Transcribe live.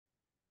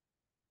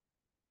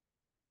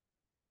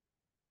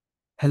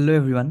Hello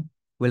everyone,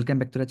 welcome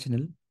back to the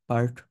channel,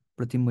 Partha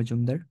Pratim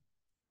Mazumdar.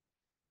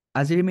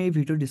 আজিৰ আমি এই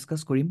video'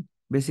 discuss কৰিম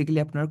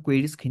বেসিক্যালি আপোনাৰ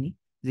কোৱেৰিজখিনি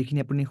যিখিনি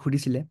আপুনি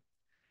সুধিছিলে।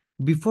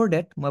 বিফৰ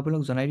ডেট মই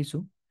আপোনাক জনাই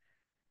দিছোঁ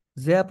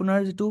যে আপোনাৰ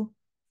যিটো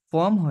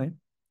ফৰ্ম হয়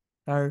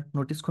তাৰ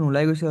নটিছখন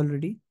ওলাই গৈছে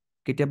অলৰেডি।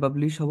 কেতিয়া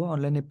পাব্লিছ হ'ব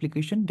online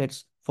application that's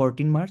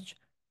 14 March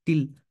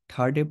till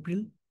 3rd April.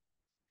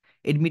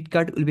 Admit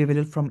card will be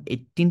available from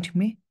 18th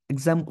May.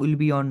 Exam will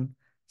be on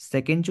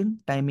 2nd June,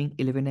 timing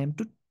 11 AM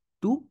to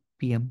 2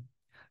 PM.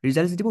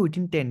 Results দিব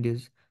within 10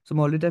 days. So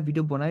মই already এটা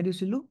video' বনাই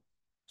দিছিলোঁ,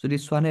 যদি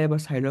চোৱা নাই এবাৰ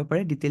চাই ল'ব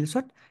পাৰে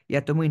ডিটেইলছত।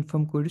 ইয়াতে মই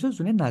ইনফৰ্ম কৰি দিছোঁ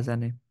যোনে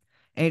নাজানে।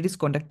 And it is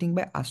conducting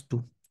by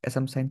ASSAM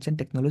Assam Science and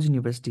Technology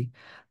University.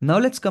 Now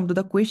let's come to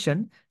the question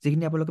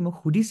যিখিনি আপোনালোকে মোক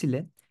সুধিছিলে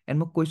and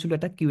মই কৈছিলোঁ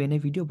এটা Q&A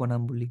ভিডিঅ'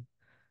 বনাম বুলি।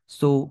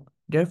 So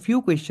there are few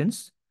questions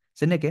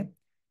যেনেকে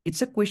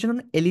it's a question on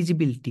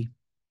eligibility.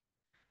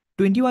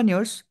 21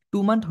 years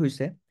 2 month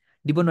হৈছে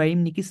দিব নোৱাৰিম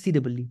নেকি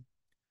CEE।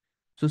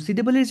 So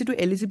CEE যিটো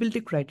এলিজিবিলিটি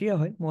ক্ৰাইটেৰিয়া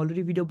হয় মই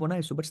অলৰেডি ভিডিঅ'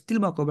 বনাইছোঁ, বাট ষ্টিল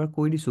মই আকৌ এবাৰ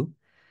কৈ দিছোঁ।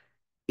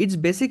 ইটছ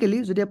বেচিকেলি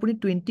যদি আপুনি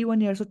 21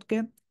 ইয়াৰ্ছতকৈ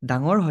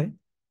ডাঙৰ হয়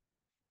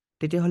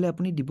তেতিয়াহ'লে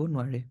আপুনি দিব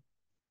নোৱাৰে।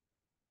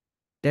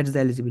 That's the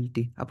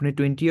eligibility. আপুনি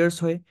 20 ইয়াৰ্ছ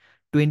হয়,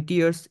 20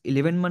 ইয়াৰ্ছ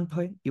 11 মান্থ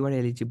হয়, ইউ আৰ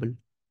এলিজিবল।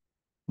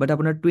 বাট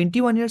আপোনাৰ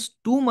 21 ইয়াৰ্ছ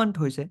 2 মান্থ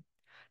হৈছে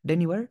then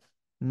U are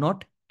not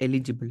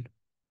eligible.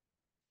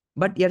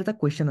 বাট ইয়াত এটা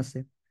কুৱেশ্যন আছে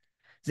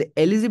যে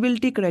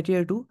এলিজিবিলিটি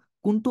ক্ৰাইটেৰিয়াটো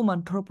কোনটো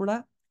মান্থৰ পৰা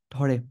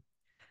ধৰে।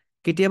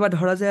 কেতিয়াবা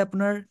ধৰা যায়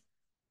আপোনাৰ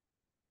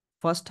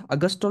 1st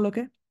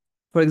আগষ্টলৈকে।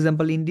 For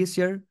example in this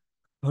ইয়াৰ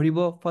ধৰিব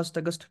 1st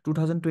আগষ্ট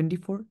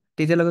 2024,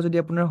 তেতিয়ালৈকে যদি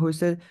আপোনাৰ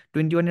হৈছে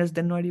 21 ইয়াৰ্ছ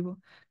দেন নোৱাৰিব।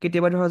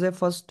 কেতিয়াবা ধৰা যায়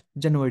 1st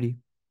জানুৱাৰী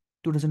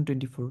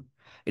 2024।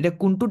 এতিয়া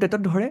কোনটো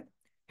ডেটত ধৰে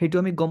সেইটো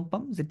আমি গম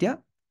পাম যেতিয়া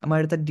আমাৰ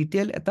এটা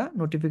ডিটেইল এটা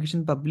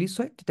নটিফিকেশ্যন পাব্লিছ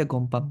হয়, তেতিয়া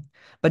গম পাম।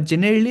 বাট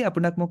জেনেৰেলি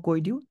আপোনাক মই কৈ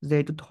দিওঁ যে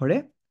এইটো ধৰে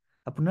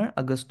আপোনাৰ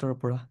আগষ্টৰ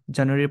পৰা।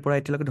 জানুৱাৰীৰ পৰা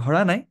এতিয়ালৈকে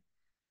ধৰা নাই,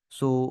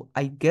 চ'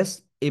 আই গেছ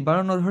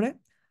এইবাৰো নধৰে,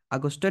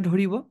 আগষ্টই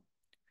ধৰিব।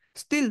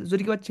 ষ্টিল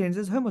যদি কিবা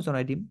চেঞ্জেছ হয় মই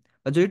জনাই দিম।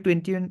 যদি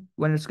 21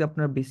 ইয়াৰ্ছকৈ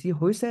আপোনাৰ বেছি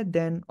হৈছে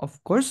দেন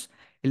অফক'ৰ্ছ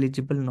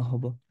এলিজিবল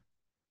নহ'ব।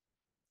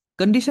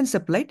 কণ্ডিশ্যনছ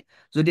এপ্লাইড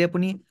যদি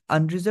আপুনি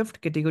আনৰিজাৰ্ভড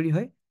কেটেগৰী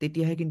হয়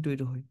তেতিয়াহে কিন্তু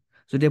এইটো হয়।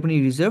 যদি আপুনি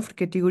ৰিজাৰ্ভড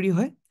কেটেগৰী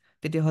হয়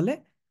তেতিয়াহ'লে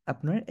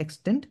আপোনাৰ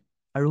এক্সটেণ্ড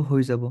আৰু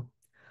হৈ যাব।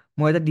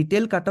 মই এটা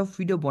ডিটেইল কাট অফ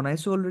ভিডিঅ'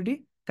 বনাইছোঁ অলৰেডি,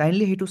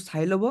 কাইণ্ডলি সেইটো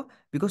চাই ল'ব।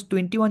 Because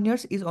 21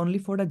 years is only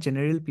for the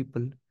general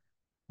পিপল,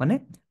 মানে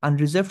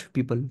আনৰিজাৰ্ভড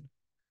পিপল।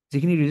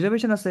 যিখিনি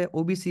ৰিজাৰ্ভেশ্যন আছে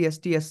OBC,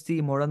 ST, SC,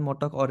 Moran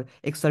Matak or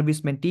x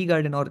servicemen, tea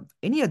garden or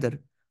any other,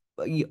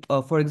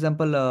 for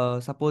example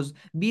suppose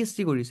BSc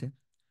কৰিছে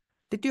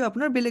তেতিয়াও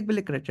আপোনাৰ বেলেগ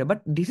বেলেগ criteria. But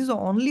this is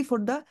only for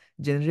the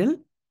general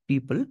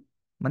পিপল,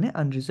 মানে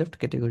unreserved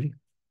category.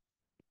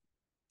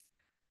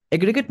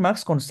 Aggregate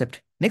marks concept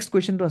next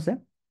কুৱেশ্যনটো আছে।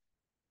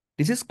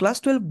 This is class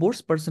 12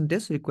 board's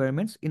percentage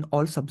requirements in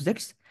all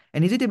subjects,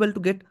 and is it able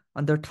to get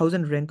under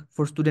 1000 rank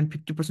for student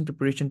 50%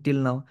 preparation till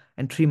now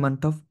and 3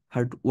 months of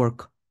hard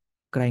work?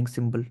 Crying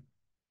symbol.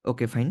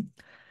 Okay, fine.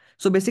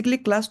 So basically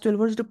class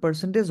 12 যিটো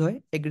percentage হয়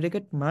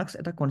aggregate marks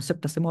এটা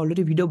concept আছে, মই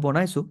already video'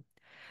 বনাইছোঁ।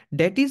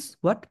 That is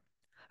what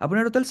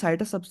আপোনাৰ total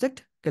 4টা subject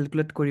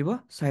calculate কৰিব।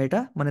 4টা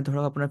মানে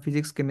ধৰক আপোনাৰ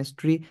ফিজিক্স,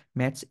 কেমেষ্ট্ৰি,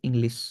 মেথছ,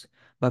 ইংলিছ,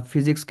 বা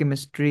physics,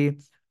 chemistry,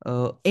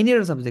 any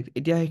other subject.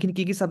 এতিয়া সেইখিনি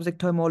কি ছাবজেক্ট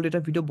হয় মই অলৰেডি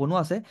এটা ভিডিঅ' বনোৱা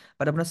আছে,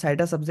 বাট আপোনাৰ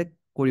 4টা ছাবজেক্ট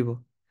কৰিব,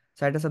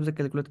 4টা ছাবজেক্ট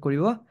কেলকুলেট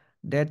কৰিব।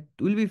 Date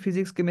will be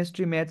physics,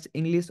 chemistry, maths,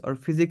 English, or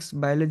physics,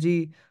 biology,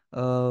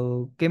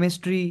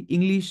 chemistry,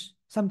 English,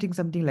 something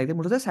something like that.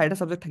 মুঠতে 4টা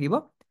ছাবজেক্ট থাকিব,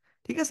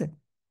 ঠিক আছে।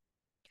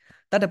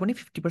 তাত আপুনি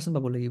 50%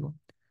 পাব লাগিব।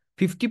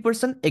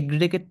 50%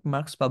 এগ্ৰিগেট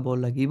মাৰ্কছ পাব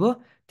লাগিব,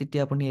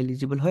 তেতিয়া আপুনি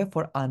এলিজিবল হয়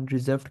ফৰ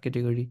আনৰিজাৰ্ভড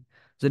কেটেগৰী।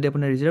 যদি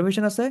আপোনাৰ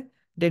ৰিজাৰ্ভেশ্যন আছে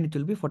then it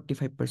will be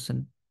 45%,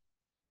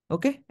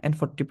 okay, and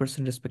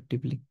 40%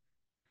 respectively.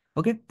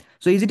 Okay,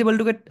 so is it able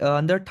to get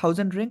under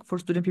 1000 rank for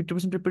student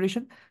 50%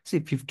 preparation? See,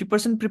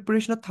 50%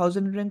 preparation of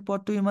 1000 rank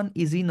পোৱাটো ইমান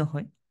easy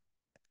নহয়,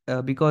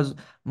 because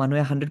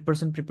মানুহে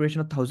 100% preparation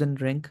of 1000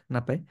 rank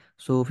নাপায়।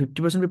 So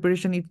 50%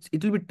 preparation it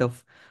will be tough.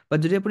 But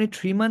যদি আপুনি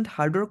 3 month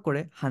hard work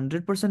কৰে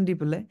 100% দি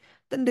পেলাই,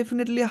 then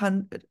definitely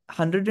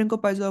 100 rank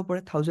পাই যাব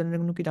পাৰে। 1000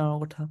 rank নো কি ডাঙৰ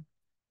কথা।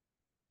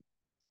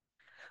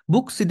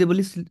 Book CEE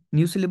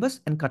new syllabus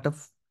and cut off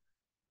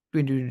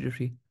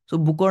 2023।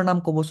 চ' বুকৰ নাম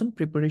ক'বচোন।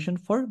 Preparation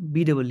for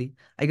BEE,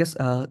 I guess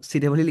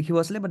CEE লিখিব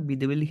আছিলে, বাট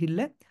BEE লিখি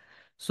দিলে।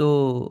 চ'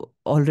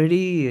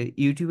 অলৰেডি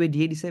ইউটিউবে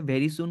দিয়ে দিছে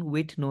ভেৰি চুন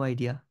উইথ ন'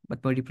 আইডিয়া, বাট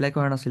মই ৰিপ্লাই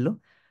কৰা নাছিলোঁ।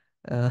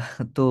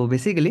 তো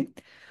বেচিকেলি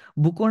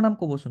বুকৰ নাম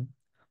ক'বচোন।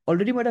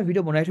 অলৰেডি মই এটা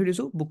ভিডিঅ' বনাই থৈ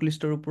দিছোঁ বুক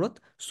লিষ্টৰ ওপৰত।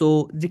 চ'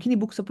 যিখিনি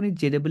বুকছ আপুনি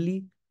JEE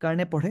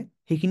কাৰণে পঢ়ে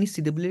সেইখিনি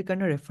CEE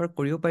কাৰণে ৰেফাৰ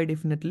কৰিব পাৰি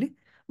ডেফিনেটলি,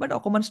 বাট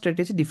অকণমান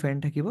ষ্ট্ৰেটেজি ডিফাৰেণ্ট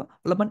থাকিব,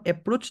 অলপমান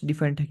এপ্ৰ'চ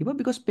ডিফাৰেণ্ট থাকিব,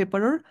 বিকজ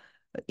পেপাৰৰ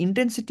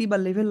ইণ্টেনচিটি বা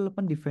লেভেল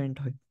অলপমান ডিফাৰেণ্ট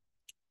হয়।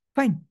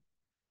 ফাইন।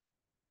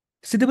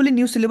 CEE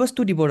নিউ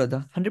চিলেবাছটো দিব দাদা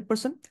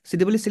 100%।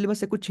 CEE চিলেবাছ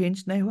একো চেঞ্জ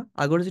নাই হোৱা,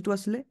 আগৰ যিটো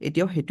আছিলে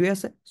এতিয়াও সেইটোৱে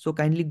আছে। চ'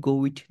 কাইণ্ডলি গ'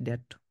 with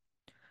date.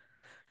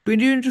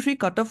 2023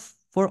 cut of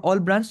four all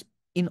branch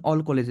in all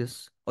colleges.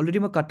 Already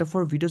মই কাট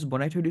অফৰ ভিডিঅ'জ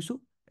বনাই থৈ দিছোঁ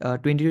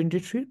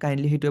 2023।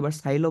 কাইণ্ডলি সেইটো এবাৰ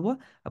চাই ল'ব,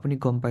 আপুনি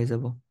গম পাই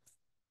যাব।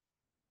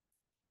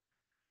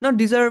 Now,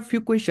 these are a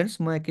few questions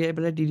মই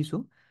একেবাৰে দি দিছোঁ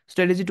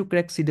strategy to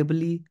crack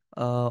CEE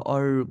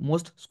or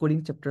most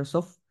scoring chapters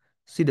of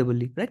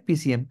CEE, right?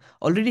 PCM.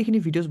 Already এইখিনি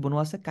videos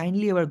বনোৱা আছে,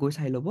 kindly এবাৰ গৈ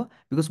চাই ল'ব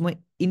because মই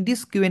in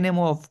this Q&A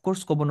মই of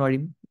course ক'ব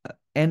নোৱাৰিম.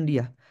 And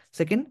yeah,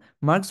 second,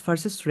 marks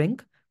versus rank,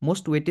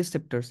 most weighted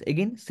chapters.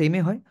 Again, same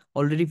হয়,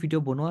 already video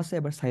বনোৱা আছে,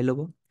 এবাৰ চাই ল'ব.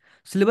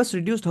 Syllabus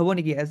reduced হ'ব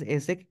নেকি as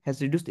ASSEC has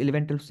reduced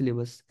 11-12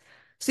 syllabus?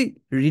 See,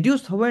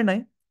 reduced হ'বই নাই,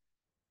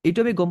 এইটো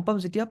আমি গম পাম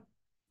যেতিয়া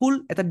ফুল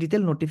এটা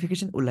ডিটেইল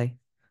নোটিফিকেশ্যন ওলায়।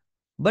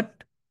 বাট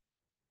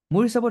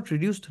মোৰ হিচাপত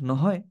ৰিডিউচড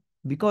নহয়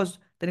বিকজ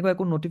তেনেকুৱা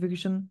একো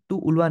নটিফিকেশ্যনটো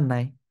ওলোৱা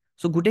নাই।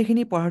 চ'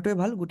 গোটেইখিনি পঢ়াটোৱে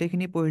ভাল,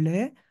 গোটেইখিনি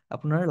পঢ়িলেহে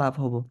আপোনাৰ লাভ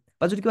হ'ব।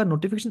 বা যদি কিবা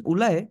নটিফিকেশ্যন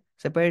ওলায়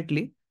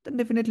separately then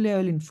definitely I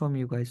will inform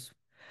U guys.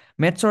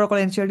 মেথছৰ অকল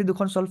NCERT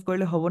দুখন চল্ভ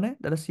কৰিলে হ'বনে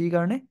দাদা? চিৰ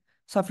কাৰণে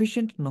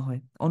sufficient নহয়।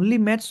 Only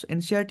maths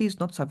NCERT is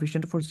not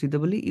sufficient for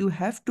CEE. You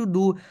have to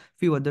do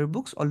few other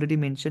books already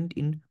mentioned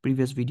in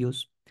previous videos.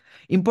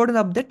 Important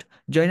update,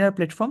 join our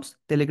platforms,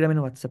 Telegram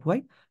and WhatsApp. Why?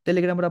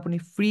 Telegram apuni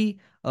free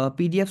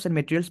PDFs and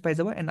materials পাই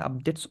যাব and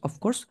updates of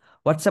course.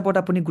 WhatsApp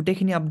apuni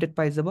gutekhini update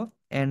পাই যাব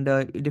and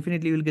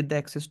definitely you will get the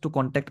access to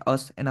contact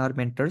us and our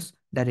mentors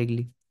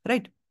directly,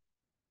 right?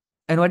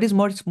 And what is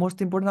most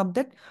important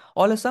update?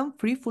 All Assam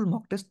free full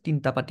mock test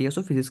tinta pati aso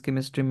physics,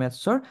 chemistry,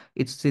 maths or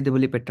it's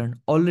CEE pattern.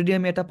 Already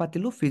আমি এটা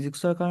পাতিলো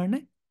physics or karone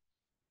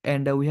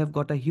and we have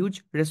got a huge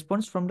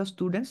response from the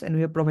students and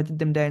we have provided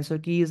them the answer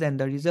keys and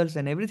the results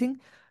and everything,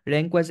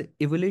 rank wise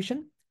evaluation.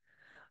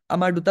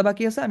 আমাৰ দুটা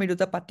বাকি আছে, আমি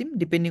দুটা পাতিম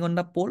depending on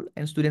the pole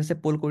and ষ্টুডেণ্টছে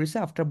pole কৰিছে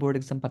after board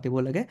exam পাতিব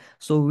লাগে।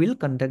 চ' will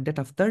conduct date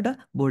after the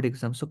board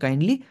exam. So'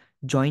 kindly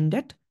join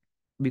date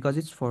because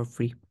it's for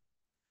free.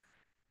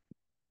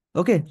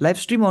 Okay, live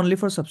stream only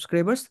for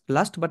subscribers.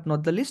 Last but not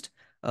the least,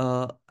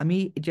 আমি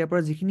এতিয়াৰ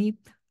পৰা যিখিনি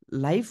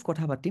live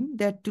কথা পাতিম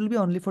that will be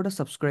only for the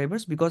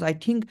subscribers because I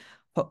think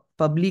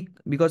public,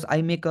 because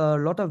I make a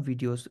lot of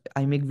videos.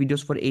 I make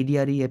videos for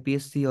ADRE,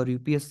 APSC or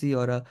UPSC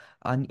or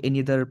on any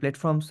other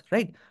platforms,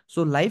 right?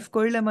 So live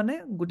কৰিলে মানে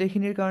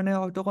গোটেইখিনিৰ কাৰণে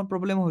হয়তো অকণ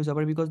problem হৈ যাব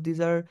because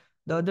these are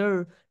the other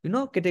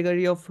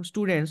category of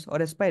students or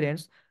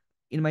aspirants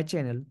in my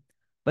channel.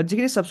 But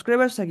যিখিনি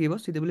subscribers থাকিব,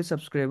 CEE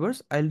subscribers,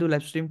 I'll do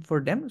live stream for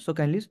them. So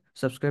kindly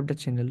subscribe the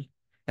channel.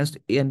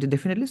 And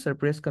definitely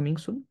surprise coming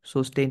soon. So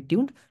stay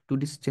tuned to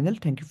this channel.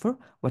 Thank you for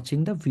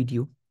watching the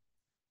video.